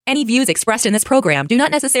Any views expressed in this program do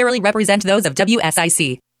not necessarily represent those of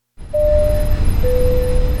WSIC.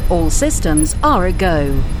 All systems are a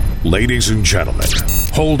go. Ladies and gentlemen,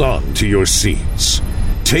 hold on to your seats.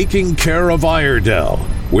 Taking Care of Iredell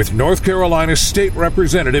with North Carolina State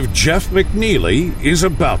Representative Jeff McNeely is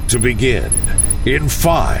about to begin. In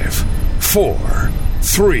 5, 4,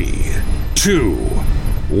 3, 2,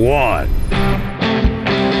 1.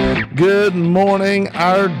 Good morning,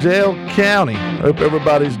 Iredell County. Hope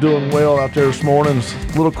everybody's doing well out there this morning. It's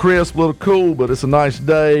a little crisp, a little cool, but it's a nice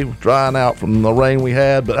day. We're drying out from the rain we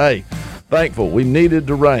had, but hey, thankful. We needed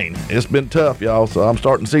the rain. It's been tough, y'all, so I'm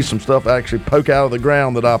starting to see some stuff actually poke out of the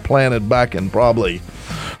ground that I planted back in probably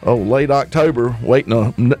late October, waiting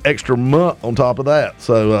an extra month on top of that.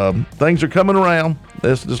 So things are coming around.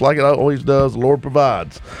 It's just like it always does. The Lord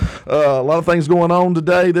provides. A lot of things going on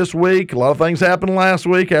today, this week. A lot of things happened last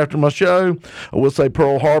week after my show. I will say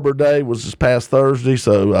Pearl Harbor Day was this past Thursday,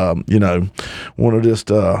 so, want to just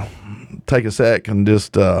take a sec and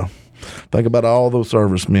just think about all those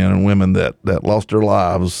servicemen and women that lost their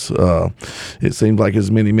lives. It seems like it's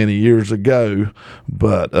many, many years ago,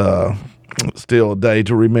 but still a day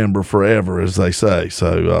to remember forever, as they say.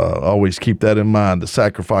 So always keep that in mind, the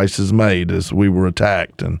sacrifices made as we were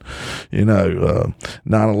attacked. And,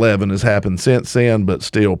 9/11 has happened since then, but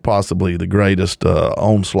still possibly the greatest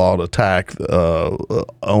onslaught attack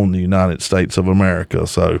on the United States of America.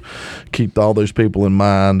 So keep all those people in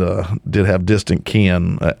mind. Did have distant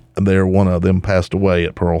kin there. One of them passed away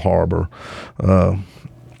at Pearl Harbor.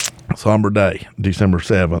 Somber day, December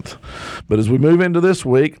 7th. But as we move into this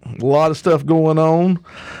week, a lot of stuff going on.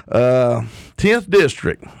 10th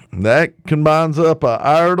District, that combines up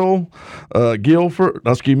Iredell,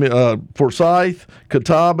 Forsyth,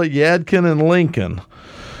 Catawba, Yadkin, and Lincoln.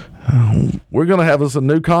 We're going to have us a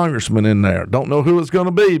new congressman in there. Don't know who it's going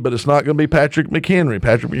to be, but it's not going to be Patrick McHenry.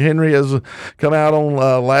 Patrick McHenry has come out on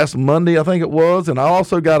last Monday, I think it was, and I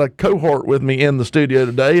also got a cohort with me in the studio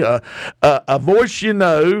today. A voice you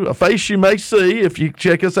know, a face you may see if you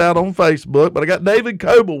check us out on Facebook, but I got David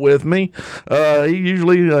Coble with me. He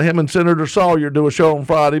usually, him and Senator Sawyer do a show on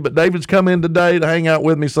Friday, but David's come in today to hang out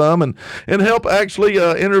with me some and help actually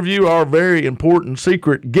interview our very important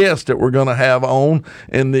secret guest that we're going to have on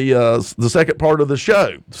in the second part of the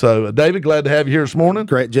show. So, David, glad to have you here this morning.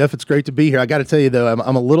 Great, Jeff. It's great to be here. I got to tell you though,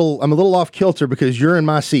 I'm a little off kilter because you're in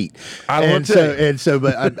my seat. But I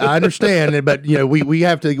understand. But we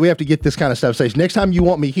have to get this kind of stuff. So next time you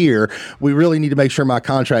want me here, we really need to make sure my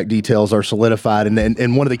contract details are solidified.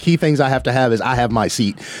 And one of the key things I have to have is I have my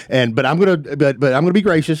seat. But I'm gonna be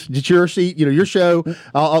gracious. It's your seat. Your show.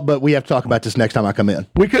 But we have to talk about this next time I come in.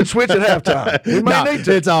 We could switch at halftime. We may need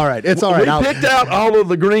to. It's all right. It's all right. We picked out all of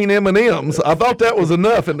the green M&Ms. I thought that was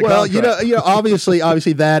enough in the contract.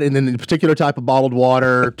 Obviously that, and then the particular type of bottled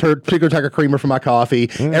water, particular type of creamer for my coffee,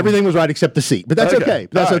 everything was right except the seat. But that's okay.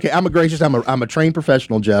 That's okay. I'm a trained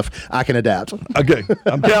professional, Jeff. I can adapt. Okay,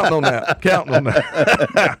 I'm counting on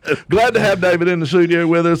that. Glad to have David in the studio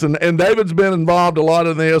with us, and David's been involved a lot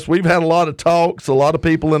in this. We've had a lot of talks, a lot of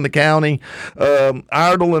people in the county.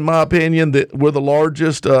 Iredell, in my opinion, that we're the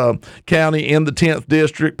largest county in the 10th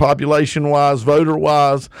district, population-wise,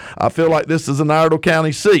 voter-wise. I feel like this is an Iredell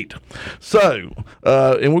County seat. So,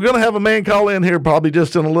 and we're going to have a man call in here probably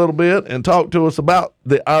just in a little bit and talk to us about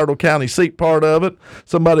the Iredell County seat part of it,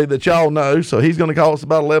 somebody that y'all know. So he's going to call us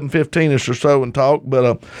about 11:15ish or so and talk. But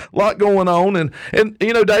a lot going on. And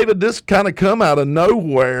David, this kind of come out of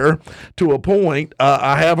nowhere to a point.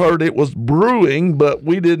 I have heard it was brewing, but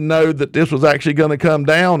we didn't know that this was actually going to come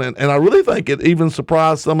down. And I really think it even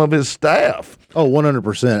surprised some of his staff. Oh,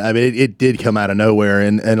 100%. I mean, it did come out of nowhere.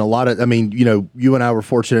 And a lot of, you and I were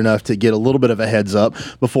fortunate enough to get a little bit of a heads up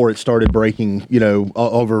before it started breaking,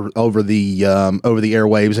 over the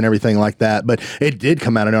airwaves and everything like that. But it did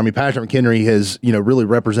come out of nowhere. I mean, Patrick McHenry has, really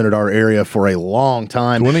represented our area for a long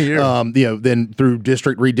time. 20 years. Then through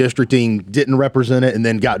district redistricting, didn't represent it and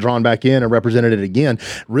then got drawn back in and represented it again.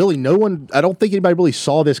 Really, no one, I don't think anybody really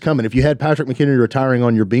saw this coming. If you had Patrick McHenry retiring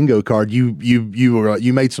on your bingo card, you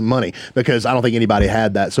made some money, because I don't think anybody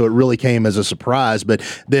had that. So it really came as a surprise. But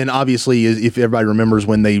then obviously, if everybody remembers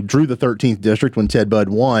when they drew the 13th district, when Ted Budd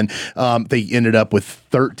won, they ended up with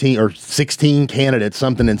 13 or 16 candidates,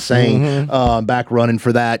 something insane, back running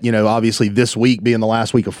for that. Obviously this week being the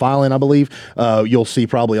last week of filing, I believe, you'll see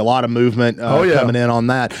probably a lot of movement coming in on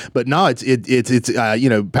that. But no, it's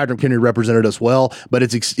Patrick McHenry represented us well, but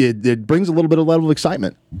it brings a little bit of level of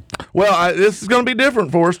excitement. Well, this is going to be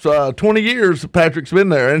different for us. 20 years Patrick's been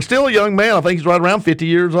there, and still a young man. I think he's right around 50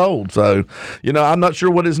 years old. So, I'm not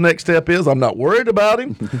sure what his next step is. I'm not worried about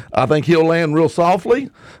him. I think he'll land real softly.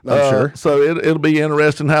 I'm sure. So it'll be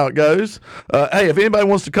interesting how it goes. Hey, if anybody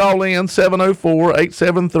wants to call in,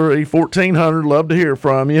 704-873-1400, love to hear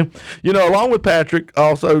from you. Along with Patrick,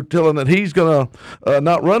 also telling that he's going to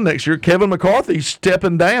not run next year, Kevin McCarthy's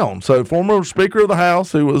stepping down. So former Speaker of the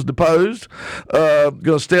House who was deposed, going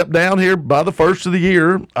to step down here by the first of the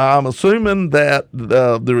year. I'm assuming that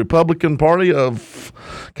the Republican Party of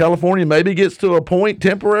California maybe gets to a point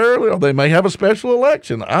temporarily, or they may have a special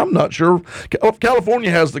election. I'm not sure.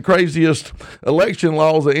 California has the craziest election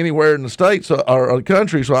laws anywhere in the states or the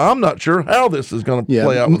country, so I'm not sure how this is going to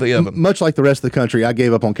play out with Evan. Much like the rest of the country, I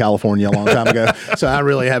gave up on California a long time ago, so I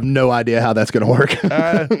really have no idea how that's going to work.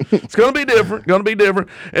 It's going to be different.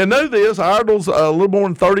 And know this, Iredell's a little more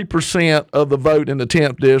than 30% of the vote in the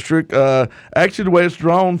 10th district. Actually, the way it's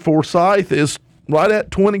drawn, Forsyth is right at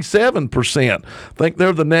 27%. I think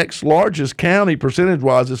they're the next largest county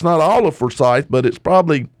percentage-wise. It's not all of Forsyth, but it's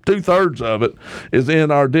probably 2/3 of it is in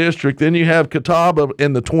our district. Then you have Catawba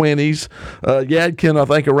in the 20s. Yadkin, I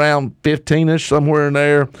think, around 15-ish, somewhere in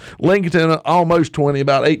there. Lincoln, almost 20,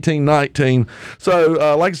 about 18, 19.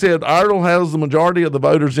 So, like I said, Iredell has the majority of the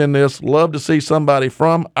voters in this. Love to see somebody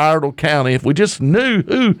from Iredell County. If we just knew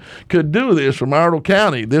who could do this from Iredell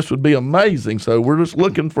County, this would be amazing. So we're just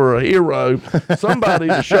looking for a hero, somebody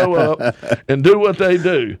to show up and do what they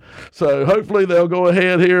do. So hopefully they'll go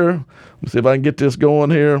ahead here. Let's see if I can get this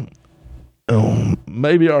going here.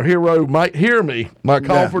 Maybe our hero might hear me, my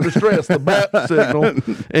call for distress, the bat signal,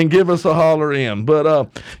 and give us a holler in.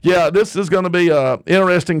 But, this is going to be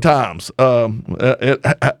interesting times.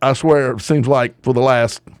 I swear, it seems like for the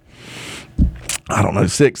last,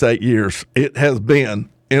 6-8 years, it has been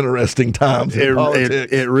interesting times in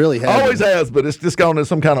politics. It really has. Always has, but it's just gone to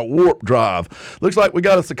some kind of warp drive. Looks like we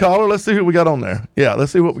got us a caller. Let's see who we got on there. Yeah,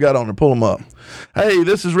 let's see what we got on there. Pull them up. Hey,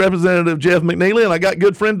 this is Representative Jeff McNeely, and I got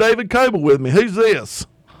good friend David Coble with me. Who's this?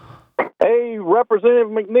 Hey, Representative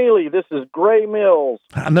McNeely, this is Gray Mills.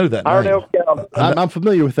 I know that name. Iredell County. I'm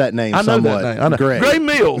familiar with that name somewhat. That name. I know. Gray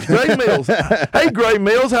Mills. Hey, Gray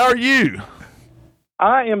Mills, how are you?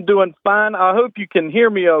 I am doing fine. I hope you can hear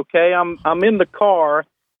me okay. I'm in the car.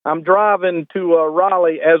 I'm driving to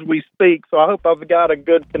Raleigh as we speak, so I hope I've got a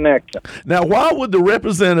good connection. Now, why would the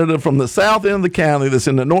representative from the south end of the county that's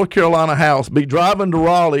in the North Carolina House be driving to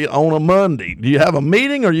Raleigh on a Monday? Do you have a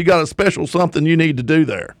meeting, or you got a special something you need to do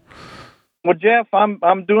there? Well, Jeff, I'm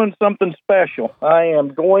doing something special. I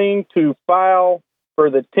am going to file for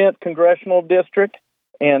the 10th Congressional District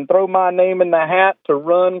and throw my name in the hat to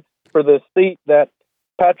run for the seat that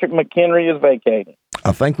Patrick McHenry is vacating.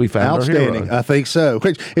 I think we found outstanding. Our hero. I think so.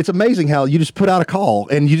 It's amazing how you just put out a call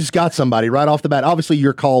and you just got somebody right off the bat. Obviously,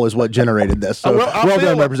 your call is what generated this. So well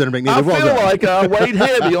done, Representative McNeely. I feel like I weighed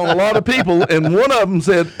heavy on a lot of people, and one of them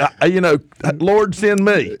said, Lord, send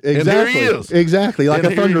me. Exactly. And there he is. Exactly, like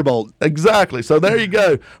a thunderbolt. Exactly. So there you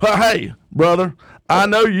go. Hey, brother, I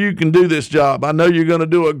know you can do this job. I know you're going to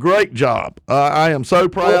do a great job. I am so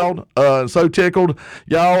proud and so tickled.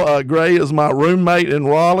 Y'all, Gray is my roommate in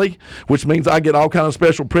Raleigh, which means I get all kind of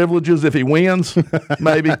special privileges if he wins.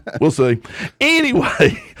 Maybe. We'll see.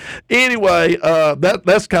 Anyway,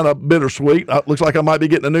 that's kind of bittersweet. Looks like I might be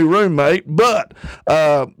getting a new roommate, but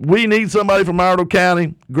we need somebody from Iredell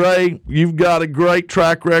County. Gray, you've got a great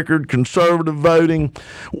track record, conservative voting.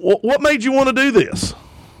 What made you want to do this?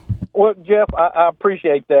 Well, Jeff, I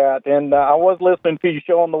appreciate that, and I was listening to your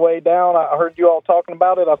show on the way down. I heard you all talking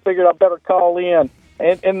about it. I figured I better call in,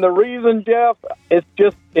 and the reason, Jeff,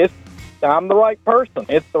 I'm the right person.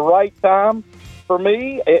 It's the right time for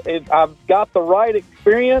me. I've got the right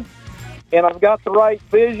experience, and I've got the right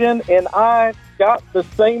vision, and I got the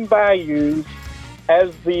same values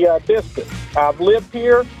as the district. I've lived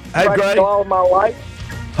here all of my life.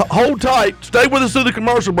 Hold tight. Stay with us through the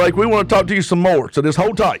commercial break. We want to talk to you some more, so just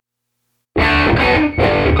hold tight. Too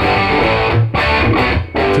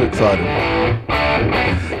excited.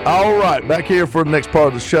 All right, back here for the next part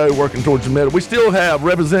of the show, working towards the middle. We still have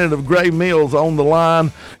Representative Gray Mills on the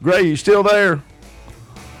line. Gray, you still there?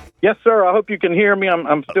 Yes, sir. I hope you can hear me.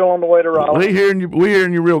 I'm still on the way to Raleigh. We're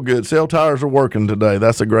hearing you real good. Cell tires are working today.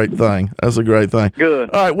 That's a great thing. Good.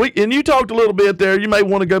 All right. And you talked a little bit there. You may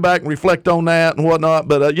want to go back and reflect on that and whatnot.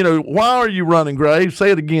 But why are you running, Gray?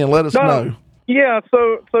 Say it again. Let us know. Yeah.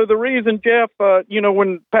 So the reason, Jeff,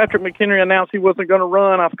 when Patrick McHenry announced he wasn't going to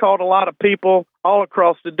run, I've called a lot of people all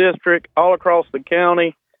across the district, all across the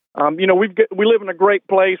county. We live in a great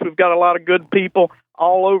place. We've got a lot of good people.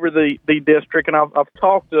 all over the district, and I've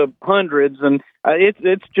talked to hundreds, and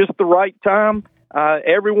it's just the right time.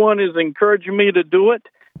 Everyone is encouraging me to do it.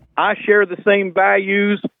 I share the same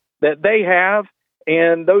values that they have,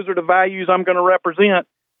 and those are the values I'm going to represent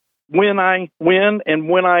when I win and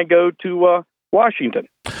when I go to Washington.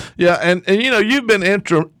 Yeah, and you've been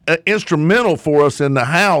instrumental for us in the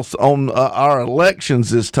House on our elections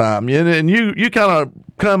this time. And you kind of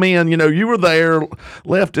come in, you were there,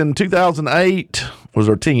 left in 2008, was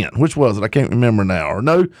there 10? Which was it? I can't remember now. Or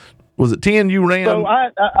no, was it 10 you ran? So I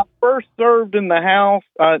first served in the House.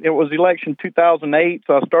 It was election 2008,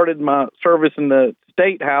 so I started my service in the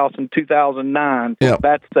State House in 2009,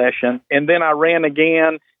 that session. And then I ran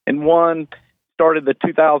again and won. Started the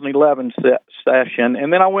 2011 session,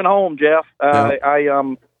 and then I went home, Jeff.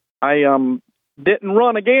 I didn't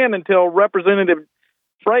run again until Representative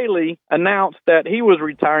Fraley announced that he was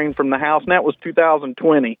retiring from the House, and that was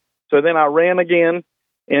 2020. So then I ran again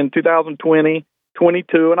in 2020,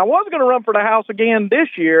 22, and I was going to run for the House again this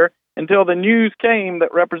year until the news came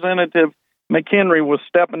that Representative McHenry was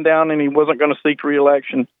stepping down and he wasn't going to seek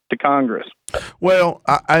re-election to Congress. Well,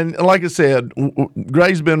 and like I said,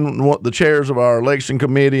 Gray's been the chairs of our election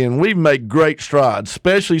committee, and we've made great strides,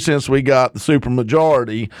 especially since we got the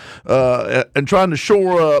supermajority, and trying to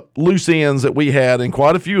shore up loose ends that we had, and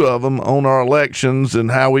quite a few of them, on our elections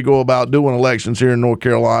and how we go about doing elections here in North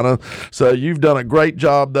Carolina. So you've done a great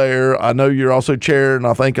job there. I know you're also chairing,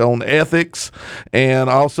 I think, on ethics, and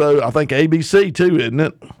also, I think, ABC too, isn't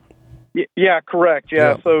it? Yeah, correct.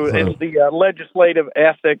 Yeah, so it's the legislative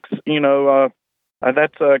ethics.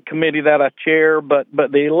 That's a committee that I chair. But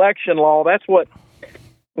the election law, that's what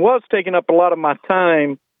was taking up a lot of my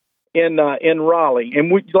time in Raleigh.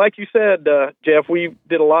 And we, like you said, Jeff, we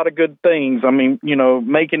did a lot of good things. I mean,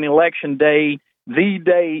 making election day the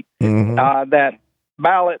date that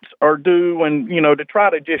ballots are due, and to try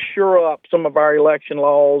to just shore up some of our election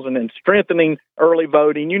laws, and then strengthening early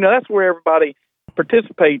voting. That's where everybody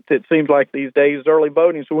participates, it seems like these days, early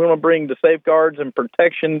voting. So we want to bring the safeguards and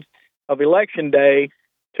protections of Election Day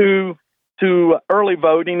to early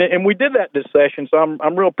voting, and we did that this session. So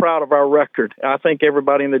I'm real proud of our record. I think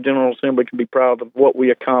everybody in the General Assembly can be proud of what we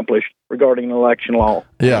accomplished regarding election law.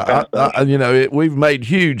 Yeah, we've made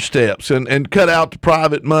huge steps and cut out the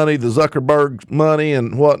private money, the Zuckerberg money,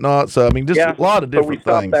 and whatnot. So a lot of different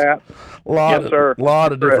things. That. A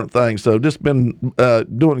lot of different things. So just been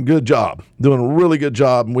doing a good job, doing a really good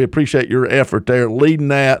job, and we appreciate your effort there leading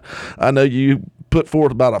that. I know you put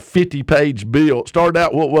forth about a 50-page bill. It started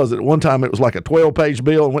out, what was it? At one time it was like a 12-page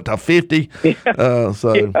bill and went to 50.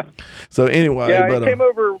 So anyway. Yeah, it came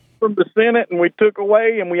over from the Senate, and we took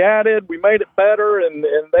away and we added, we made it better, and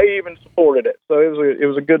they even supported it. So it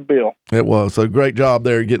was a good bill. It was. So great job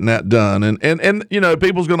there getting that done. And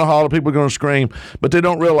people's going to holler, people are going to scream, but they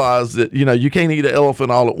don't realize that, you can't eat an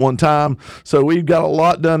elephant all at one time. So we've got a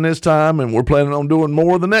lot done this time, and we're planning on doing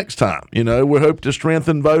more the next time. We hope to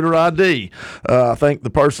strengthen voter ID. I think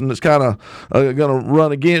the person that's kind of going to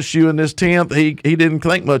run against you in this 10th, he didn't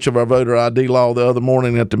think much of our voter ID law the other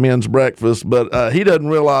morning at the men's breakfast, but he doesn't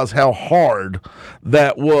realize how hard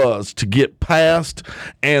that was to get passed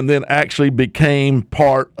and then actually became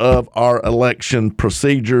part of our election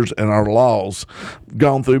procedures and our laws.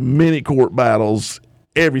 Gone through many court battles,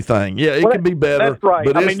 everything. Yeah, it could be better. That's right.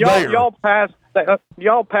 But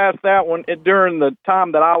y'all passed that one during the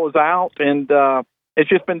time that I was out, and it's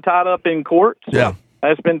just been tied up in courts. Yeah.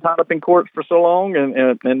 It's been tied up in courts for so long,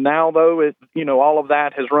 and now, though, all of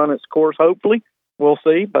that has run its course, hopefully. We'll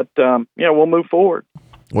see, but, we'll move forward.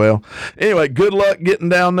 Well, anyway, good luck getting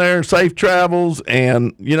down there, safe travels,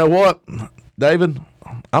 and you know what, David,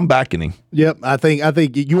 I'm backing him. Yep, I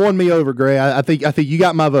think you won me over, Gray. I think you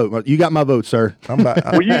got my vote. You got my vote, sir. I'm back.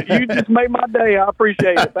 Well, you just made my day. I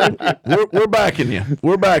appreciate it. Thank you. We're backing you.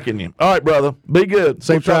 We're backing you. All right, brother. Be good.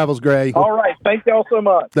 Safe travels, Gray. All right. Thank y'all so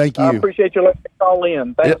much. Thank you. I appreciate you letting me call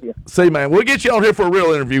in. Thank you. See, man, we'll get you on here for a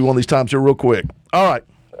real interview one of these times here real quick. All right.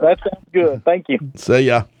 That sounds good. Thank you. See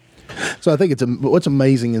ya. So I think what's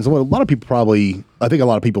amazing is what a lot of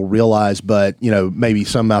people realize, but maybe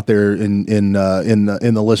some out there in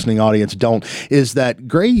the listening audience don't, is that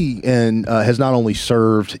Gray has not only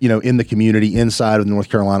served in the community inside of the North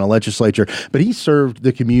Carolina legislature, but he served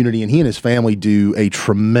the community, and he and his family do a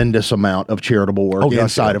tremendous amount of charitable work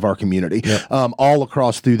inside of our community, all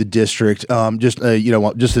across through the district. Just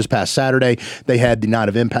this past Saturday, they had the Night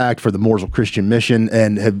of Impact for the Mooresville Christian Mission,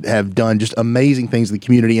 and have done just amazing things in the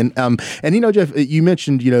community. And Jeff, you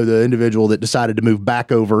mentioned the individual that decided to move moved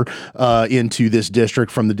back over into this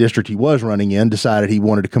district from the district he was running in, decided he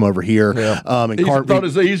wanted to come over here. Yeah. And He thought it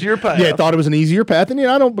was an easier path. Yeah, thought it was an easier path, and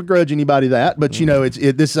I don't begrudge anybody that. But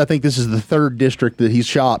I think this is the third district that he's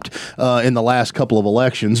shopped in the last couple of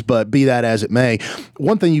elections. But be that as it may,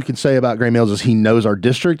 one thing you can say about Gray Mills is he knows our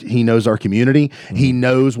district, he knows our community, he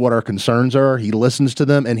knows what our concerns are, he listens to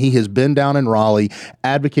them, and he has been down in Raleigh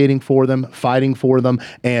advocating for them, fighting for them,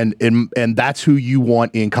 and that's who you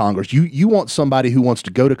want in Congress. You want somebody who wants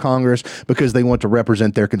to go to Congress because they want to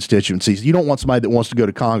represent their constituencies. You don't want somebody that wants to go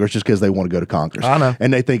to Congress just because they want to go to Congress. I know.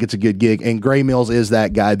 And they think it's a good gig. And Gray Mills is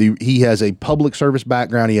that guy. He has a public service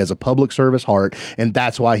background. He has a public service heart, and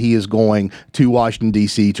that's why he is going to Washington,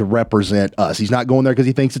 D.C. to represent us. He's not going there because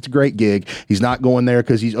he thinks it's a great gig. He's not going there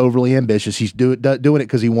because he's overly ambitious. He's doing it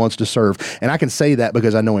because he wants to serve. And I can say that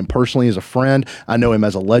because I know him personally as a friend. I know him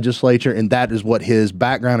as a legislator, and that is what his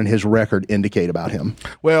background and his record indicate about him.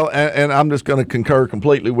 Well, and I'm just going to concur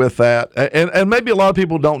completely with that. And maybe a lot of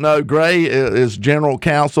people don't know, Gray is general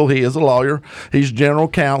counsel. He is a lawyer. He's general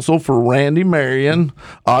counsel for Randy Marion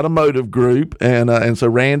Automotive Group. And so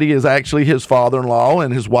Randy is actually his father-in-law,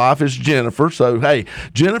 and his wife is Jennifer. So, hey,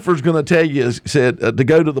 Jennifer's going to tell you, said, to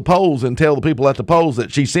go to the polls and tell the people at the polls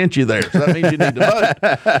that she sent you there. So that means you need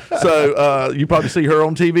to vote. So you probably see her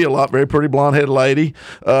on TV a lot, very pretty blonde-headed lady.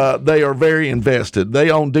 They are very invested. They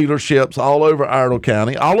own dealerships all over Iredell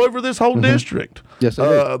County, all over this whole district. Yes, they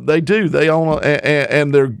do. They do. They own,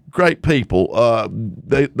 and they're great people.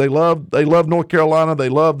 They love North Carolina. They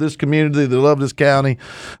love this community. They love this county.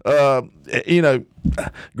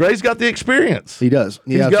 Gray's got the experience. He does.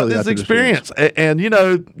 He's got this experience. And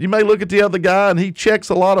you may look at the other guy, and he checks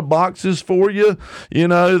a lot of boxes for you.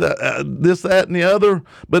 This, that, and the other.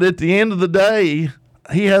 But at the end of the day,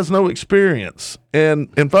 he has no experience. And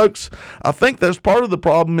folks, I think that's part of the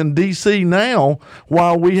problem in D.C. now,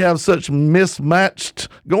 while we have such mismatched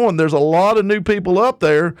going. There's a lot of new people up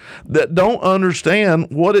there that don't understand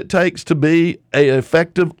what it takes to be an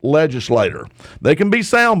effective legislator. They can be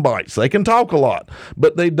sound bites. They can talk a lot,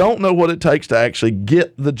 but they don't know what it takes to actually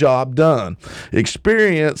get the job done.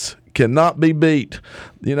 Experience cannot be beat.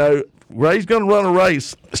 Ray's going to run a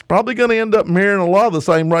race. It's probably going to end up mirroring a lot of the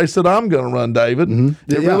same race that I'm going to run, David.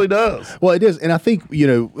 It really does. Well, it is, and I think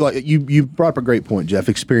like you brought up a great point, Jeff.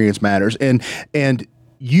 Experience matters, and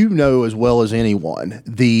as well as anyone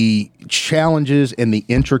the challenges and the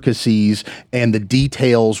intricacies and the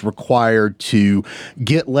details required to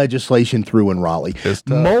get legislation through in Raleigh.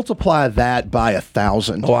 Multiply that by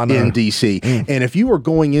 1,000 in D.C. And if you are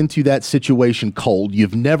going into that situation cold,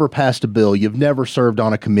 you've never passed a bill, you've never served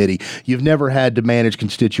on a committee, you've never had to manage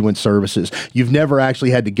constituent services, you've never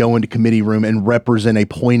actually had to go into committee room and represent a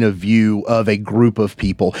point of view of a group of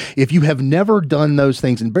people. If you have never done those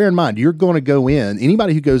things, and bear in mind, you're going to go in,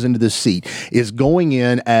 anybody who goes into this seat is going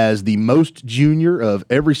in as the most junior of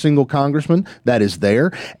every single congressman that is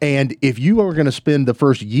there. And if you are going to spend the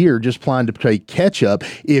first year just trying to play catch up,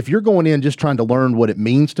 if you're going in just trying to learn what it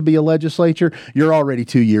means to be a legislature, you're already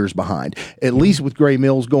 2 years behind. At least with Gray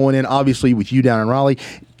Mills going in, obviously with you down in Raleigh,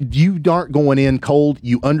 you aren't going in cold.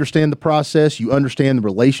 You understand the process. You understand the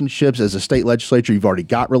relationships as a state legislature. You've already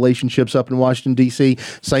got relationships up in Washington, D.C.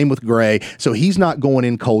 Same with Gray. So he's not going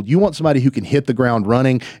in cold. You want somebody who can hit the ground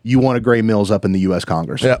running. You want a Gray Mills up in the U.S.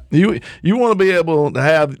 Congress. Yeah. You want to be able to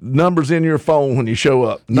have numbers in your phone when you show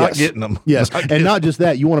up, not getting them. Yes. And not just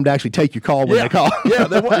that, you want them to actually take your call when they call. Yeah.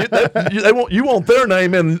 You want their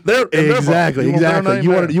name in their Exactly. phone. Exactly.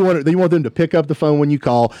 You want them to pick up the phone when you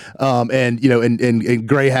call. And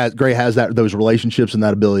Gray has those relationships and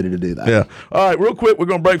that ability to do that. Yeah. All right, real quick, we're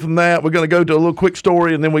going to break from that. We're going to go to a little quick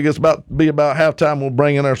story, and then we get about halftime. We'll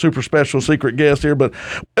bring in our super special secret guest here. But,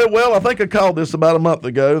 I think I called this about a month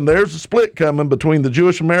ago, and there's a split coming between the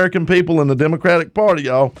Jewish American people and the Democratic Party,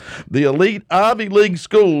 y'all. The elite Ivy League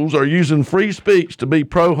schools are using free speech to be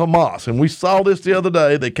pro-Hamas, and we saw this the other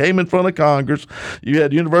day. They came in front of Congress. You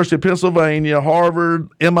had University of Pennsylvania, Harvard,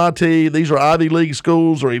 MIT. These are Ivy League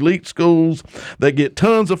schools or elite schools that get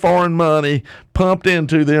tons of foreign money pumped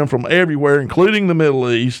into them from everywhere, including the Middle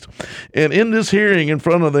East. And in this hearing in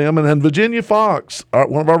front of them, and Virginia Fox,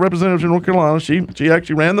 one of our representatives in North Carolina, she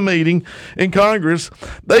actually ran the meeting in Congress.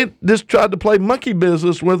 They just tried to play monkey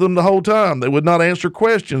business with them the whole time. They would not answer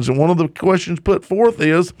questions. And one of the questions put forth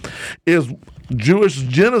is Jewish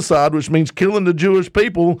genocide, which means killing the Jewish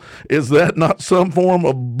people, is that not some form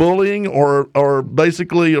of bullying or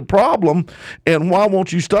basically a problem? And why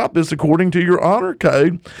won't you stop this according to your honor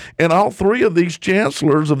code? And all three of these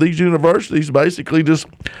chancellors of these universities basically just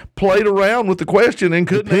played around with the question and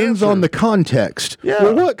couldn't Depends answer. on the context. Yeah.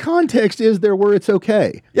 Well, what context is there where it's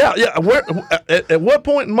okay? Yeah. At what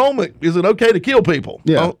point in moment is it okay to kill people?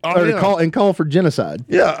 Yeah, or to call for genocide.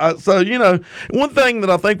 Yeah, so, one thing that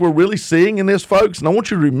I think we're really seeing in this, folks, and I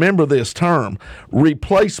want you to remember this term,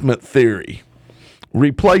 replacement theory.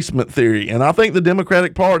 Replacement theory. And I think the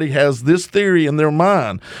Democratic Party has this theory in their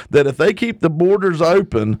mind that if they keep the borders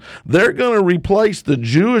open, they're going to replace the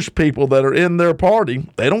Jewish people that are in their party.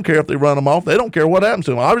 They don't care if they run them off. They don't care what happens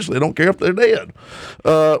to them. Obviously, they don't care if they're dead.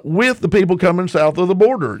 With the people coming south of the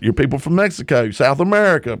border, your people from Mexico, South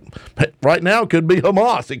America. Right now, it could be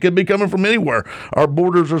Hamas. It could be coming from anywhere. Our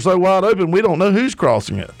borders are so wide open, we don't know who's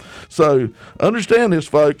crossing it. So understand this,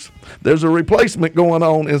 folks. There's a replacement going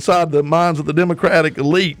on inside the minds of the Democratic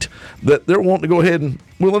elite that they're wanting to go ahead and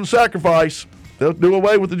willing to sacrifice. They'll do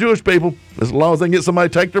away with the Jewish people as long as they can get somebody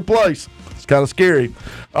to take their place. It's kind of scary.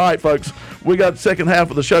 All right, folks, we got the second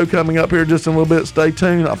half of the show coming up here just in a little bit. Stay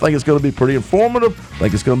tuned. I think it's going to be pretty informative. I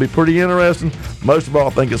think it's going to be pretty interesting. Most of all,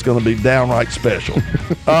 I think it's going to be downright special.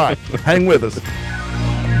 All right, hang with us.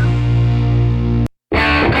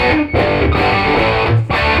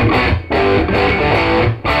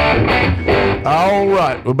 All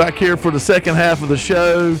right, we're back here for the second half of the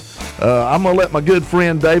show. I'm going to let my good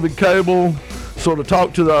friend David Coble sort of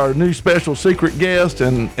talk to our new special secret guest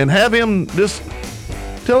and have him just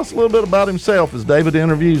tell us a little bit about himself as David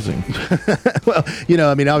interviews him. Well,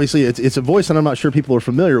 obviously it's a voice that I'm not sure people are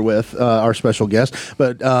familiar with, our special guest,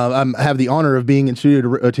 but I have the honor of being in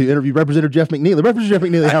studio to interview Representative Jeff McNeely. Representative Jeff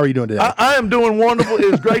McNeely, how are you doing today? I am doing wonderful.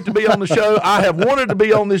 It is great to be on the show. I have wanted to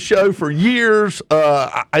be on this show for years.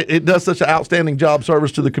 It does such an outstanding job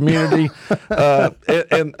service to the community.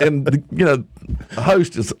 The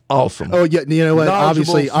host is awesome. Oh yeah, you know what?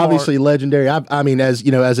 Obviously legendary. I mean, as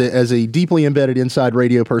a deeply embedded inside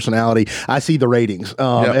radio personality, I see the ratings.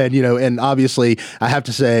 And obviously, I have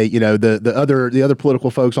to say, the other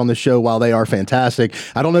political folks on the show, while they are fantastic,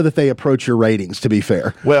 I don't know that they approach your ratings. To be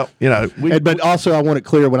fair, well, but also I want it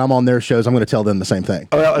clear when I'm on their shows, I'm going to tell them the same thing.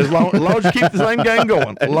 Well, as long as you keep the same game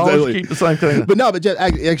going, as long as you keep the same thing. But just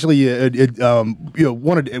actually,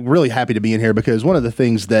 really happy to be in here because one of the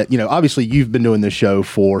things that obviously you've been doing this show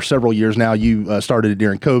for several years now. You started it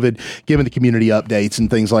during COVID, giving the community updates and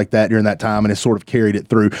things like that during that time, and has sort of carried it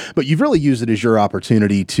through. But you've really used it as your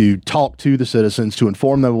opportunity to talk to the citizens, to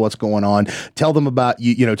inform them of what's going on, tell them about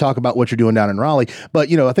talk about what you're doing down in Raleigh.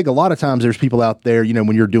 But I think a lot of times there's people out there,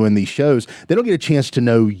 when you're doing these shows, they don't get a chance to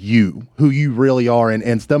know you, who you really are,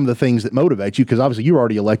 and some of the things that motivate you, because obviously you were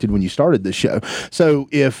already elected when you started this show. So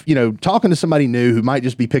if talking to somebody new who might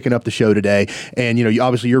just be picking up the show today, and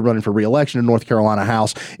obviously you're running for re-election in North Carolina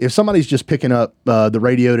House, if somebody's just picking up the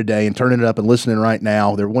radio today and turning it up and listening right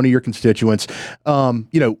now, they're one of your constituents,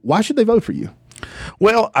 why should they vote for you?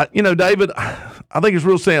 Well, David, I think it's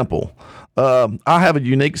real simple. I have a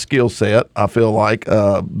unique skill set, I feel like,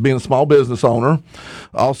 being a small business owner.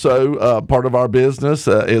 Also, part of our business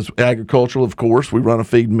is agricultural, of course. We run a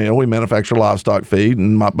feed mill. We manufacture livestock feed,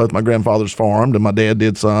 and both my grandfathers farmed, and my dad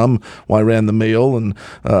did some while I ran the mill. And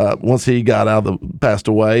once he passed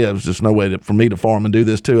away, there was just no way for me to farm and do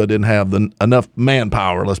this, too. I didn't have enough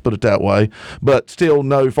manpower, let's put it that way. But still,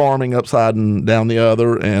 no farming upside and down the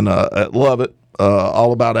other, and love it.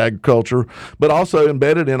 All about agriculture, but also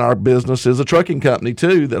embedded in our business is a trucking company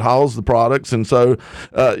too that hauls the products, and so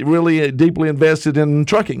really deeply invested in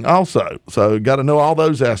trucking also. So got to know all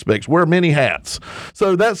those aspects, wear many hats.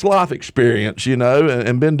 So that's life experience,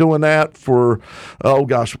 and been doing that for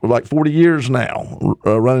like 40 years now,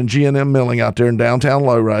 running G&M milling out there in downtown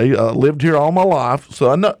Lowray. Lived here all my life, so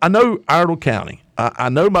I know Iredell County. I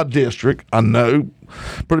know my district. I know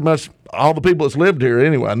pretty much all the people that's lived here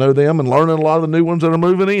anyway. I know them and learning a lot of the new ones that are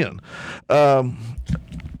moving in.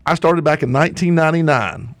 I started back in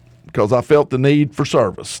 1999 because I felt the need for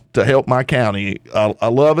service to help my county. I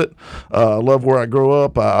love it. I love where I grew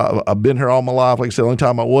up. I've been here all my life. Like I said, the only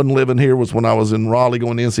time I wasn't living here was when I was in Raleigh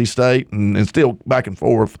going to NC State and still back and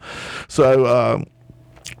forth. So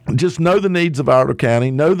just know the needs of Iredell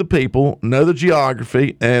County, know the people, know the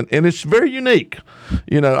geography, and it's very unique.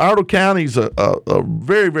 Iredell County is a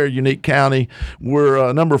very, very unique county.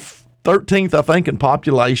 We're number 13th, I think, in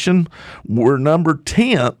population. We're number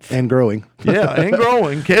 10th. And growing. Yeah, and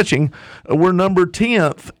growing, catching. We're number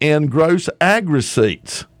 10th in gross ag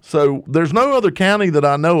receipts So there's no other county that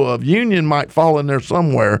I know of. Union might fall in there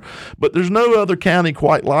somewhere, but there's no other county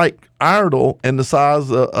quite like Iredell and the size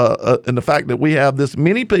and the fact that we have this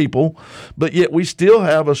many people, but yet we still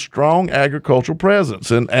have a strong agricultural presence.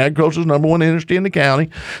 And agriculture is the number one industry in the county,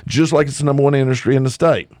 just like it's the number one industry in the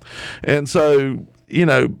state. And so,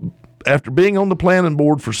 after being on the planning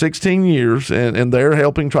board for 16 years and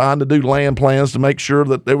they're trying to do land plans to make sure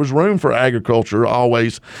that there was room for agriculture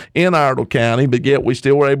always in Iredell County, but yet we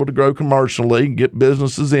still were able to grow commercially, get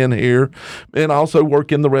businesses in here, and also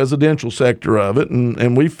work in the residential sector of it.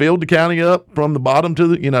 And we filled the county up from the bottom to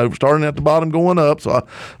the, starting at the bottom going up. So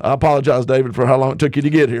I apologize, David, for how long it took you to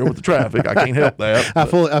get here with the traffic. I can't help that.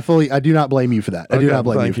 I do not blame you for that. I do not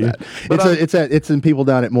blame you for that. But it's in people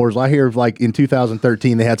down at Mooresville. I hear in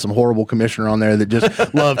 2013 they had some horrible commissioner on there that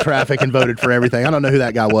just loved traffic and voted for everything. I don't know who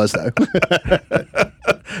that guy was though.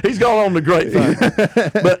 He's gone on the great thing.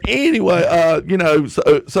 But anyway,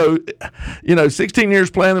 16 years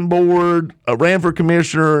planning board, ran for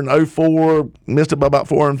commissioner in 2004, missed it by about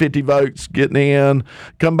 450 votes getting in,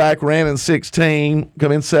 come back, ran in 16,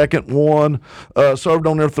 come in second, won, served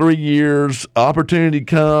on there 3 years, opportunity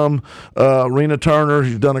come, Rena Turner,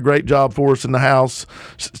 who's done a great job for us in the House,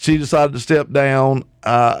 she decided to step down.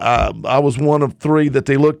 I was one of three that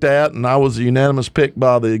they looked at, and I was a unanimous pick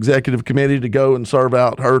by the executive committee to go and serve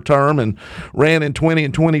out her term, and ran in 20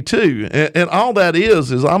 and 22. And all that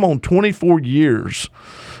is I'm on 24 years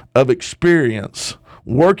of experience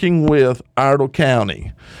working with Iredell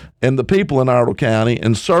County and the people in Iredell County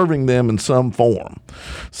and serving them in some form.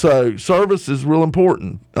 So service is real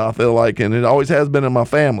important, I feel like, and it always has been in my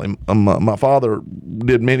family. My father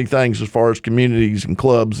did many things as far as communities and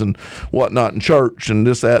clubs and whatnot and church and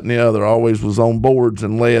this, that, and the other. Always was on boards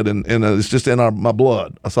and led, and it's just in my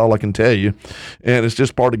blood. That's all I can tell you. And it's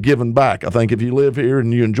just part of giving back. I think if you live here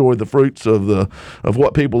and you enjoy the fruits of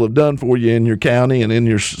what people have done for you in your county and in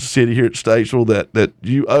your city here at Statesville, that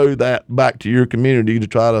you owe that back to your community to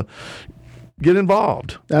try to get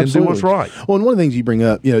involved. Absolutely. And do what's right. Well, and one of the things you bring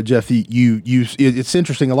up, Jeff, it's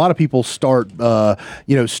interesting. A lot of people start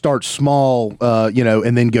small,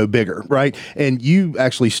 and then go bigger, right? And you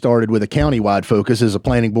actually started with a countywide focus as a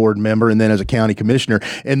planning board member, and then as a county commissioner,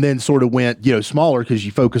 and then sort of went, smaller because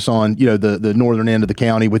you focus on, the northern end of the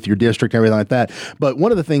county with your district and everything like that. But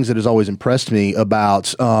one of the things that has always impressed me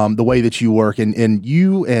about the way that you work, and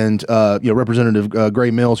you and Representative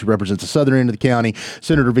Gray Mills, who represents the southern end of the county,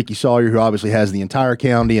 Senator Vicky Sawyer, who obviously has the entire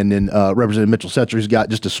county, and then Representative Mitchell Setzer, who's got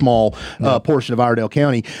just a small portion of Iredell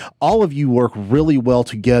County. All of you work really well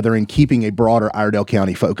together in keeping a broader Iredell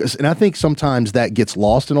County focus. And I think sometimes that gets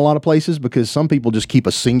lost in a lot of places because some people just keep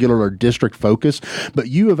a singular or district focus. But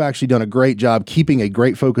you have actually done a great job keeping a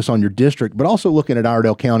great focus on your district, but also looking at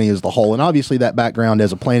Iredell County as the whole. And obviously that background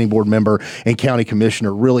as a planning board member and county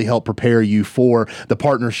commissioner really helped prepare you for the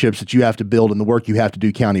partnerships that you have to build and the work you have to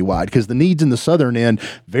do countywide, because the needs in the southern end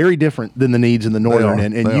very different than the needs in the northern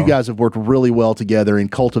end, and you guys have worked really well together in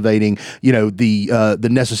cultivating, the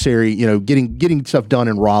necessary, getting stuff done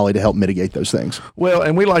in Raleigh to help mitigate those things. Well,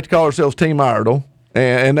 and we like to call ourselves Team Iredell.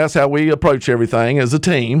 And that's how we approach everything as a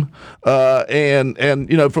team. And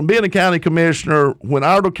from being a county commissioner, when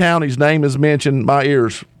Iredell County's name is mentioned, my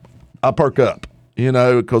ears, I perk up.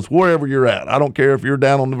 Because wherever you're at, I don't care if you're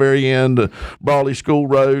down on the very end of Brawley School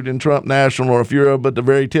Road in Trump National, or if you're up at the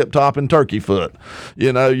very tip top in Turkey Foot.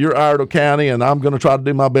 You're Iredell County, and I'm going to try to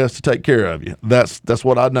do my best to take care of you. That's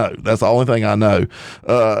what I know. That's the only thing I know.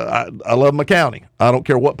 I love my county. I don't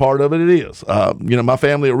care what part of it is. My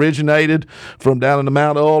family originated from down in the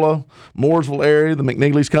Mount Ulla, Mooresville area. The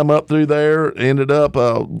McNeelys come up through there, ended up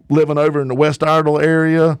living over in the West Iredell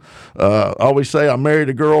area. I always say I married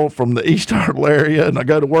a girl from the East Iredell area, and I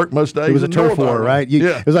go to work most days. It was a turf war, right?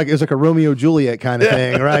 It was like a Romeo Juliet kind of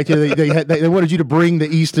thing, right? They wanted you to bring the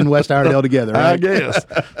East and West Iredell together, right? I guess.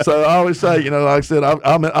 So I always say, like I said,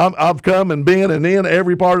 I've come and been and in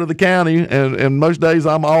every part of the county, and most days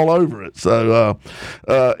I'm all over it. So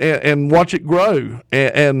and watch it grow,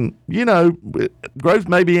 and growth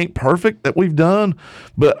maybe ain't perfect that we've done,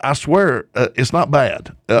 but I swear it's not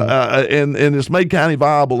bad, and it's made county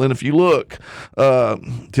viable. And if you look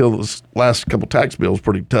till this last couple tax bills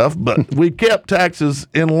pretty tough, but we kept taxes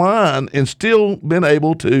in line and still been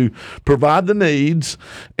able to provide the needs.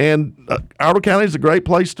 And Iredell County is a great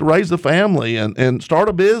place to raise a family and start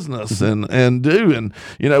a business and do. And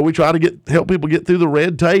we try to help people get through the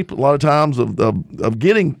red tape a lot of times of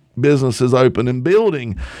getting businesses open and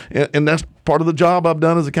building. And that's part of the job I've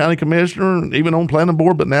done as a county commissioner, even on planning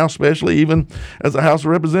board, but now especially even as a House of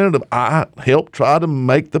Representative. I help try to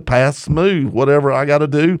make the path smooth, whatever I got to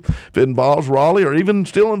do. If it involves Raleigh or even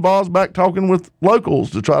still involves back talking with locals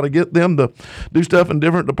to try to get them to do stuff in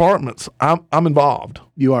different departments, I'm involved.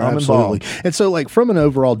 You are, absolutely. Involved. And so, like, from an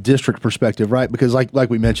overall district perspective, right, because like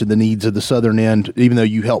we mentioned, the needs of the southern end, even though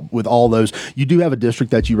you help with all those, you do have a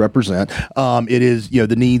district that you represent. It is,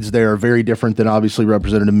 the needs there are very different than obviously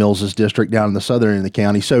Representative Mills's district down in the southern end of the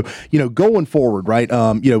county. So, going forward, right,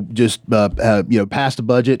 just passed a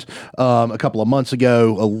budget a couple of months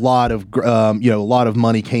ago. A lot of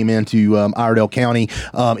money came into Iredell County,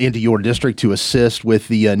 into your district to assist with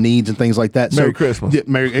the needs and things like that. Merry Christmas.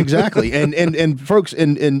 Exactly. and folks,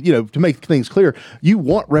 and to make things clear, you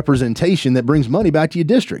want representation that brings money back to your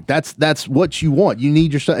district. That's what you want. You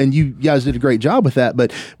need your stuff, and you guys did a great job with that.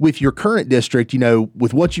 But with your current district,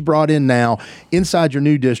 with what you brought in now inside your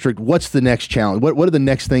new district, what's the next challenge? What are the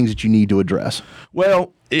next things that you need to address?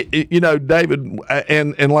 Well, David,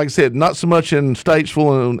 and like I said, not so much in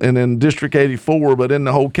Statesville and in District 84, but in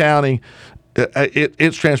the whole county,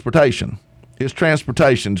 it's transportation. It's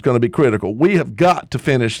transportation is going to be critical. We have got to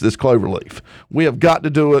finish this cloverleaf. We have got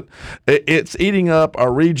to do it. It's eating up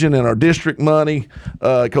our region and our district money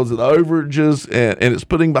because of the overages, and it's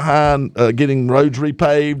putting behind getting roads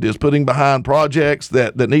repaved. It's putting behind projects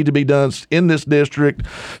that need to be done in this district.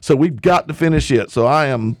 So we've got to finish it. So I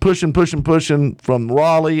am pushing from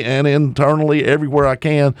Raleigh and internally everywhere I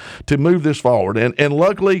can to move this forward. And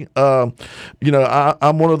luckily, I'm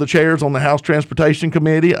one of the chairs on the House Transportation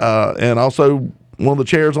Committee and also one of the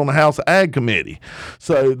chairs on the House Ag Committee.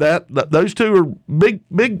 So that those two are big,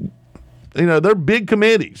 they're big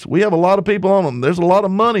committees. We have a lot of people on them. There's a lot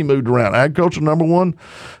of money moved around. Agriculture, number one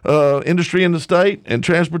industry in the state, and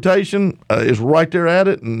transportation is right there at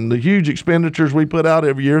it, and the huge expenditures we put out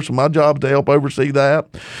every year. So my job is to help oversee that.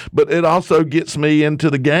 But it also gets me into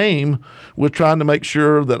the game with trying to make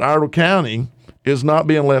sure that Iredell County is not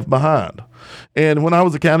being left behind. And when I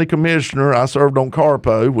was a county commissioner, I served on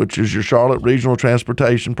CARPO, which is your Charlotte Regional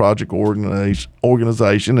Transportation Project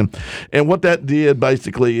Organization. And what that did,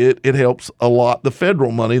 basically, it helps a lot the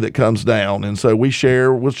federal money that comes down. And so we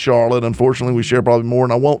share with Charlotte. Unfortunately, we share probably more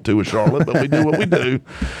than I want to with Charlotte, but we do what we do.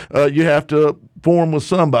 You have to form with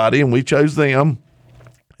somebody, and we chose them.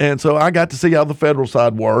 And so I got to see how the federal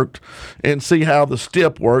side worked and see how the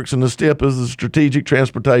STIP works. And the STIP is the Strategic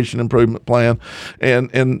Transportation Improvement Plan.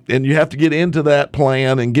 And you have to get into that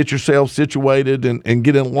plan and get yourself situated and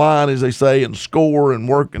get in line, as they say, and score and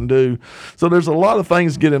work and do. So there's a lot of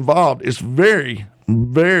things to get involved. It's very,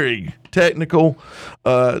 very technical.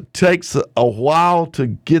 Takes a while to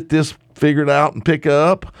get this figured out and pick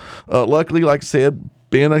up. Luckily, like I said,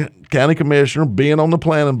 being a county commissioner, being on the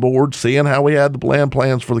planning board, seeing how we had the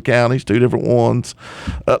plans for the counties, 2 different ones,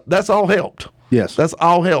 that's all helped. Yes. That's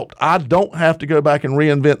all helped. I don't have to go back and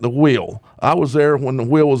reinvent the wheel. I was there when the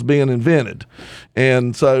wheel was being invented.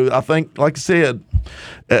 And so I think, like I said,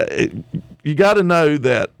 you got to know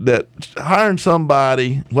that hiring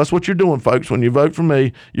somebody, that's what you're doing, folks. When you vote for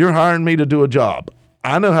me, you're hiring me to do a job.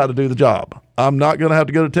 I know how to do the job. I'm not going to have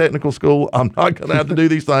to go to technical school. I'm not going to have to do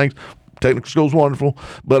these things. Technical school's wonderful,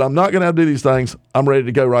 but I'm not going to have to do these things. I'm ready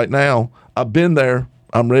to go right now. I've been there.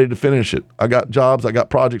 I'm ready to finish it. I got jobs. I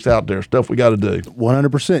got projects out there, stuff we got to do.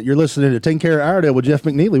 100%. You're listening to Taking Care of Iredell with Jeff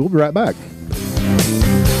McNeely. We'll be right back.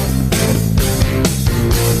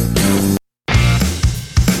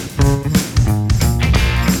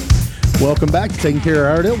 Welcome back to Taking Care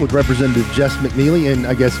of Iredell with Representative Jeff McNeely and,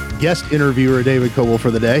 I guess, guest interviewer David Coble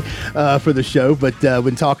for the day, for the show. But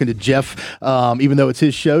when talking to Jeff, even though it's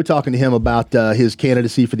his show, talking to him about his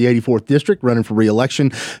candidacy for the 84th District, running for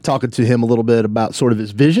re-election, talking to him a little bit about sort of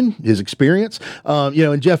his vision, his experience.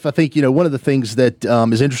 And Jeff, I think, one of the things that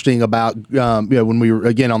is interesting about, when we were,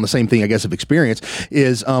 again, on the same thing, I guess, of experience,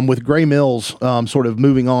 is with Gray Mills sort of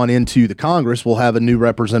moving on into the Congress, we'll have a new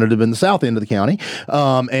representative in the south end of the county.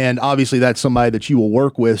 And obviously, that's somebody that you will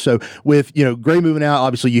work with. So with, Gray moving out,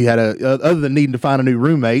 obviously you had other than needing to find a new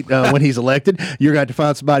roommate when he's elected, you're going to have to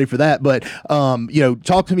find somebody for that. But,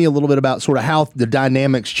 talk to me a little bit about sort of how the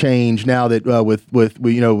dynamics change now that with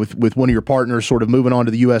one of your partners sort of moving on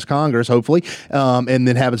to the U.S. Congress, hopefully, and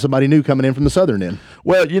then having somebody new coming in from the southern end.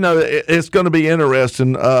 Well, it's going to be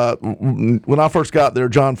interesting. When I first got there,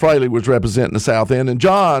 John Fraley was representing the south end. And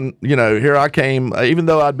John, here I came, even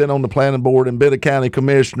though I'd been on the planning board and been a county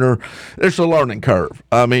commissioner, there's a learning curve.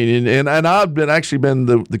 I mean, and I've been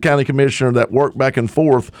the county commissioner that worked back and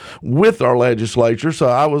forth with our legislature. So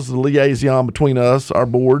I was the liaison between us, our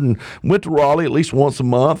board, and went to Raleigh at least once a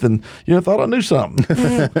month, and thought I knew something,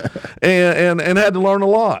 and had to learn a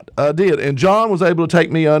lot. I did, and John was able to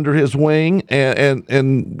take me under his wing, and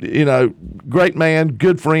great man,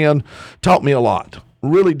 good friend, taught me a lot.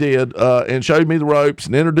 Really did, and showed me the ropes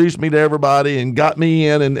and introduced me to everybody and got me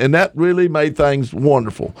in, and that really made things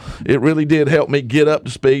wonderful. It really did help me get up to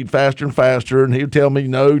speed faster and faster, and he would tell me,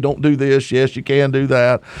 no, don't do this, yes, you can do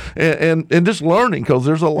that, and just learning, because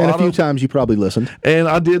there's a lot and a few times you probably listened. And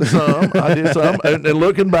I did some, and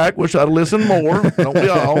looking back, wish I'd listened more, don't we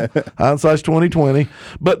all? Hindsight's 20/20,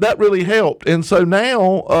 but that really helped, and so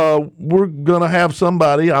now we're going to have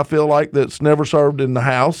somebody, I feel like, that's never served in the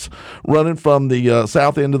House, running from the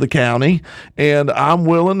south end of the county, and I'm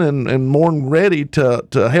willing and more than ready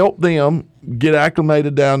to help them get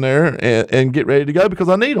acclimated down there and get ready to go, because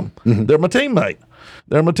I need them. Mm-hmm. They're my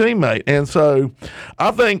teammate. And so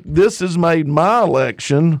I think this has made my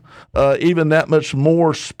election even that much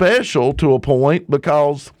more special to a point,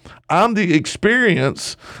 because I'm the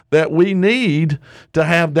experience that we need to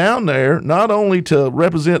have down there, not only to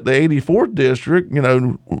represent the 84th district,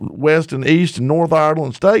 west and east and North Iredell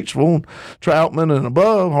and Statesville, Troutman and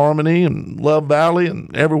above, Harmony and Love Valley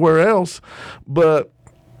and everywhere else, but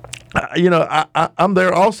I'm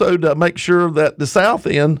there also to make sure that the south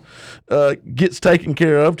end gets taken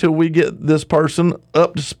care of till we get this person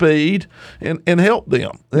up to speed and help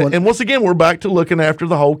them. And once again, we're back to looking after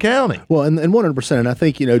the whole county. Well, and 100%. And I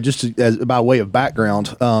think, just as by way of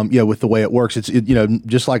background, with the way it works, it's,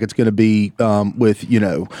 just like it's going to be with,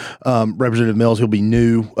 Representative Mills, he'll be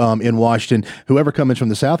new in Washington. Whoever comes from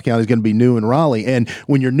the South County is going to be new in Raleigh. And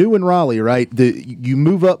when you're new in Raleigh, right, you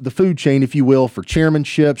move up the food chain, if you will, for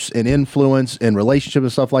chairmanships and influence and relationship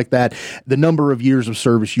and stuff like that, the number of years of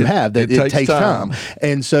service you have, that it takes time.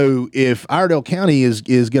 And so if Iredell County is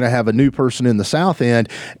going to have a new person in the South End,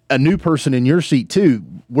 a new person in your seat too,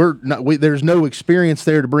 there's no experience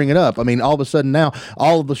there to bring it up. I mean, all of a sudden now,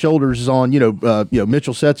 all of the shoulders is on,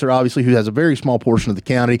 Mitchell Setzer, obviously, who has a very small portion of the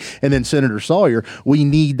county, and then Senator Sawyer. We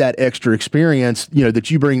need that extra experience,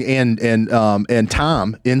 that you bring and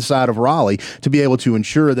time inside of Raleigh to be able to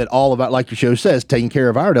ensure that all of it, like your show says, taking care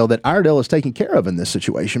of Iredell, that Iredell is taken care of in this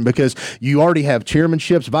situation, because you already have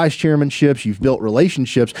chairmanships, vice chairmanships, you've built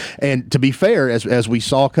relationships, and to be fair, as we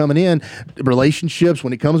saw coming in, relationships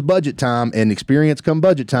when it comes budget time and experience come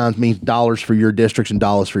budget times means dollars for your districts and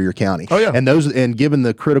dollars for your county. Oh yeah, and given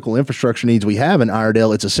the critical infrastructure needs we have in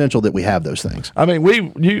Iredell, it's essential that we have those things. I mean,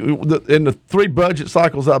 in the 3 budget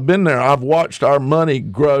cycles I've been there, I've watched our money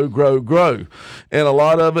grow, and a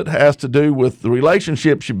lot of it has to do with the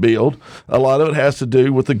relationships you build. A lot of it has to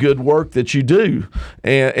do with the good work that you do,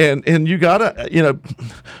 and you gotta,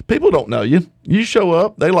 people don't know you. You show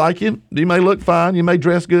up, they like you. You may look fine, you may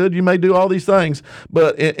dress good, you may do all these things,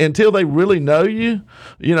 but until they really know you,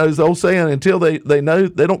 as the old saying, until they know,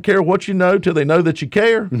 they don't care what you know till they know that you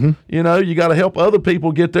care. Mm-hmm. You got to help other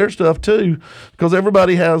people get their stuff too, because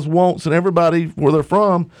everybody has wants, and everybody where they're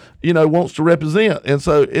from, wants to represent. And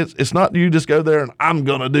so it's not you just go there and I'm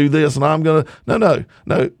going to do this and I'm going to,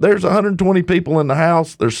 no. There's 120 people in the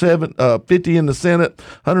House. There's 50 in the Senate,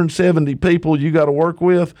 170 people you got to work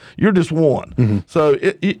with. You're just one. Mm-hmm. So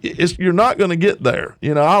you're not going to get there.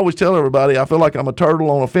 I always tell everybody, I feel like I'm a turtle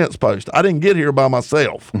on a fence post. I didn't get here by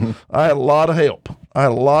myself. Mm-hmm. I had a lot of help.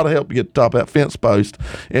 To get to the top of that fence post,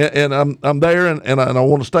 and I'm there, and I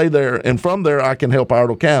want to stay there. And from there, I can help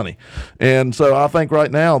Iredell County. And so I think right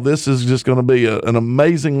now this is just going to be an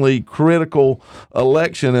amazingly critical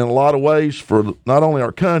election in a lot of ways for not only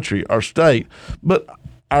our country, our state, but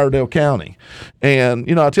Iredell County. And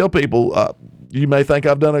I tell people, you may think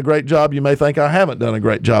I've done a great job. You may think I haven't done a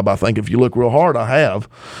great job. I think if you look real hard, I have.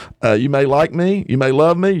 You may like me. You may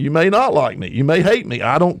love me. You may not like me. You may hate me.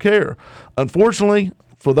 I don't care. Unfortunately,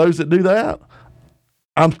 for those that do that,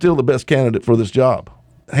 I'm still the best candidate for this job,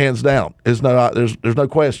 hands down. There's no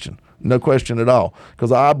question. No question at all,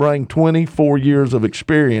 because I bring 24 years of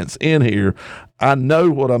experience in here. I know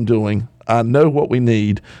what I'm doing. I know what we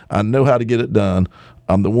need. I know how to get it done.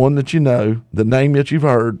 I'm the one that the name that you've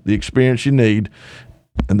heard, the experience you need,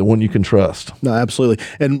 and the one you can trust. No, absolutely.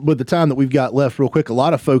 And with the time that we've got left, real quick, a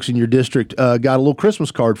lot of folks in your district got a little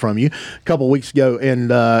Christmas card from you a couple of weeks ago, and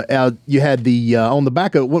you had the on the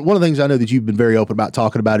back of one of the things I know that you've been very open about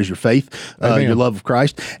talking about is your faith, your love of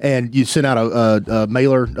Christ, and you sent out a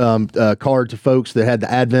mailer card to folks that had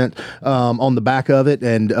the Advent on the back of it,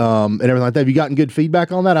 and everything like that. Have you gotten good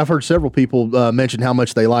feedback on that? I've heard several people mention how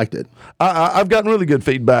much they liked it. I've gotten really good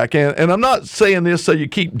feedback, and I'm not saying this so you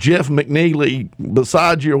keep Jeff McNeely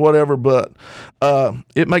beside you or whatever, but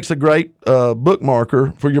it makes a great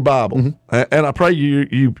bookmarker for your Bible. Mm-hmm. And I pray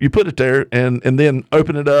you put it there and then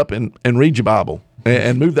open it up and read your Bible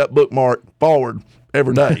and move that bookmark forward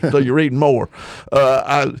every day so you're reading more.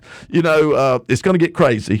 It's going to get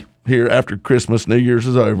crazy here after Christmas, New Year's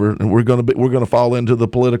is over, and we're going to fall into the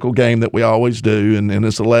political game that we always do, and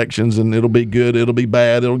it's elections, and it'll be good, it'll be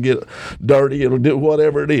bad, it'll get dirty, it'll do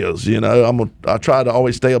whatever it is. I try to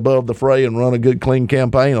always stay above the fray and run a good, clean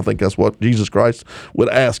campaign. I think that's what Jesus Christ would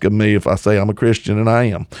ask of me if I say I'm a Christian, and I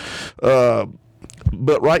am.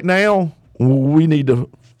 But right now, we need to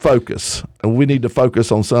focus, and we need to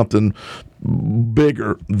focus on something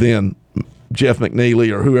bigger than Jeff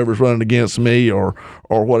McNeely or whoever's running against me or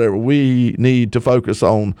whatever. We need to focus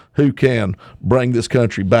on who can bring this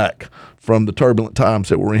country back from the turbulent times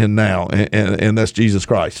that we're in now, and that's Jesus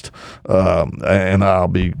Christ. And I'll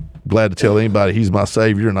be glad to tell anybody he's my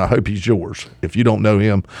Savior, and I hope he's yours. If you don't know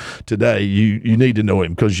him today, you need to know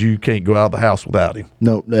him, because you can't go out of the house without him.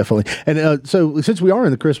 No, definitely. And so since we are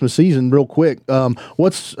in the Christmas season, real quick,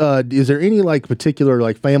 is there any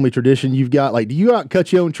particular family tradition you've got? Do you go out and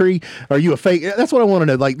cut your own tree? Are you a fake? That's what I want to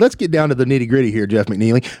know. Let's get down to the nitty gritty here, Jeff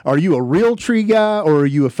McNeely. Are you a real tree guy or are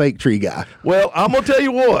you a fake tree guy? Well, I'm gonna tell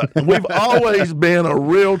you what. We've always been a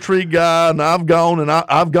real tree guy, and I've gone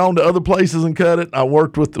to other places and cut it. I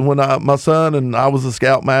worked with my son, and I was a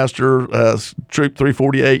scoutmaster. Troop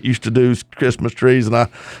 348 used to do Christmas trees, and I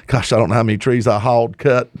don't know how many trees I hauled,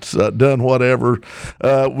 cut, done whatever.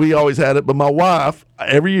 We always had it, but my wife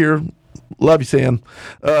every year, love you, Sam,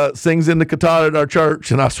 sings in the cantata at our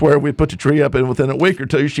church, and I swear we'd put the tree up, and within a week or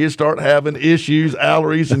two, she'd start having issues,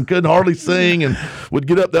 allergies, and couldn't hardly sing, and would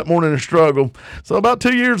get up that morning and struggle. So about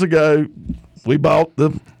 2 years ago, we bought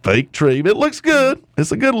the fake tree. It looks good.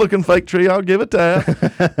 It's a good-looking fake tree. I'll give it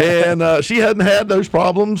that. And she hadn't had those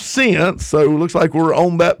problems since, so it looks like we're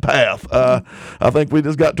on that path. I think we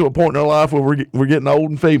just got to a point in our life where we're getting old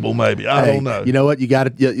and feeble, maybe. I don't know. You know what? You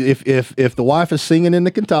got to if the wife is singing in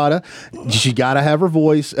the cantata, she got to have her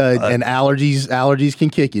voice, and allergies can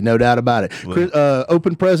kick you, no doubt about it.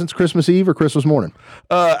 Open presents Christmas Eve or Christmas morning?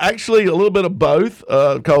 Actually, a little bit of both,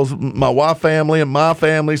 because my wife family and my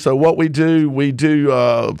family. So what we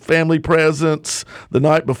do family presents the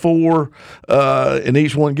night before, and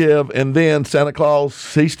each one give, and then Santa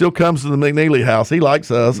Claus, he still comes to the McNeely house. He likes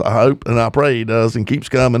us, I hope, and I pray he does, and keeps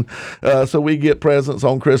coming. So we get presents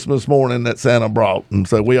on Christmas morning that Santa brought, and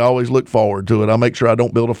so we always look forward to it. I make sure I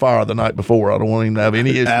don't build a fire the night before. I don't want him to have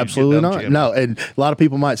any issues. Absolutely not. No, and a lot of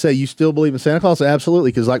people might say, you still believe in Santa Claus?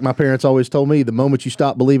 Absolutely, because like my parents always told me, the moment you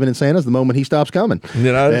stop believing in Santa is the moment he stops coming.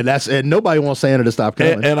 And nobody wants Santa to stop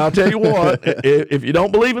coming. And I'll tell you what, if you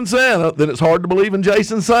don't believe in Santa, then it's hard to believe in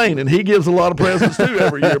Jason Sane, and he gives a lot of presents too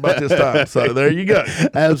every year about this time. So there you go.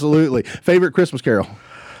 Absolutely. Favorite Christmas carol?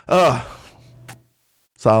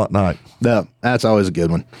 Silent Night. No, that's always a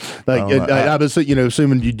good one. I was,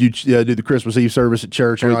 assuming you do the Christmas Eve service at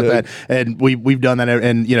church or like that, and we've done that,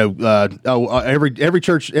 and every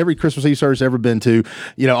church, every Christmas Eve service I've ever been to,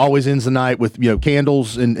 always ends the night with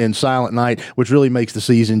candles and Silent Night, which really makes the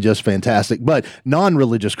season just fantastic. But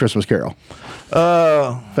non-religious Christmas carol,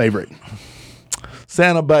 favorite?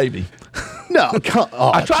 Santa Baby. No, I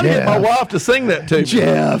try to get my wife to sing that to me.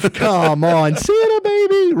 Jeff, come on. Santa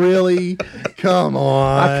Baby? Really? Come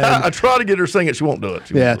on. I try to get her to sing it. She won't do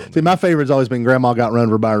it. See, my favorite's always been Grandma Got Run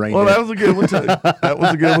Over by a Reindeer. Well, that was a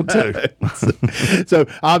good one, too. So,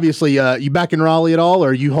 obviously, you back in Raleigh at all, or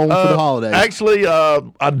are you home for the holidays? Actually, I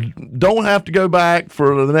don't have to go back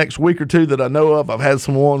for the next week or two that I know of. I've had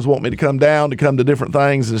some ones want me to come down to come to different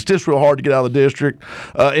things, and it's just real hard to get out of the district.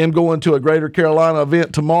 I'm going to a Greater Carolina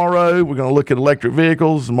event tomorrow. We're going to look at electric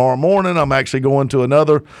vehicles tomorrow morning. I'm actually going to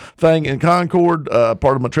another thing in Concord,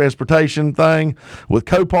 part of my transportation thing with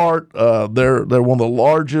Copart. They're one of the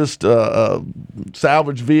largest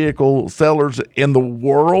salvage vehicle sellers in the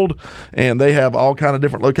world, and they have all kind of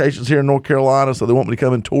different locations here in North Carolina, so they want me to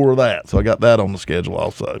come and tour that. So I got that on the schedule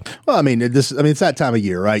also. Well, it's that time of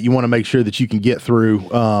year, right? You want to make sure that you can get through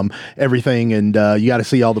everything, and you got to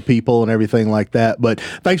see all the people and everything like that. But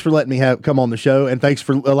thanks for letting me come on the show, and thanks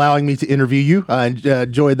for allowing me to interview interview you. I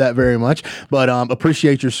enjoyed that very much. But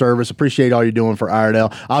appreciate your service. Appreciate all you're doing for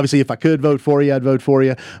Iredell. Obviously, if I could vote for you, I'd vote for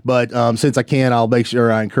you. But since I can, I'll make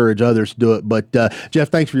sure I encourage others to do it. But Jeff,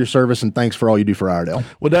 thanks for your service and thanks for all you do for Iredell.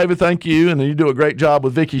 Well, David, thank you, and you do a great job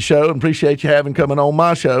with Vicky's show, and appreciate you having coming on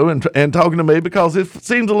my show and talking to me, because it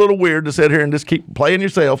seems a little weird to sit here and just keep playing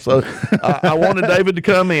yourself. So I wanted David to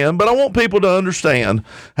come in, but I want people to understand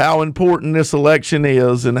how important this election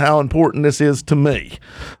is and how important this is to me.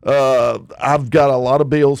 I've got a lot of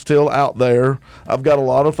bills still out there. I've got a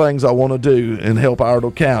lot of things I want to do and help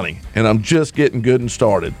Iredell County, and I'm just getting good and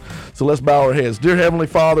started. So let's bow our heads. Dear Heavenly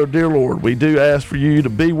Father, dear Lord, we do ask for you to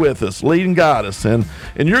be with us, lead and guide us, and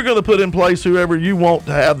you're going to put in place whoever you want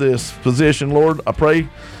to have this position, Lord. I pray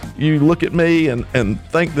you look at me and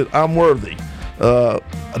think that I'm worthy. I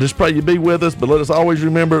just pray you be with us, but let us always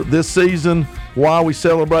remember this season, why we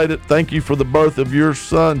celebrate it. Thank you for the birth of your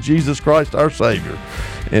Son, Jesus Christ, our Savior.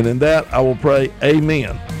 And in that, I will pray,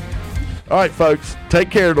 amen. All right, folks, take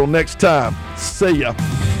care till next time. See ya.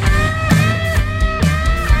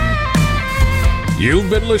 You've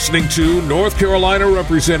been listening to North Carolina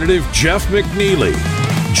Representative Jeff McNeely.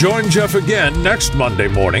 Join Jeff again next Monday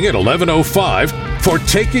morning at 11:05 for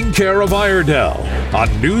Taking Care of Iredell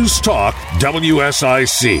on News Talk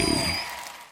WSIC.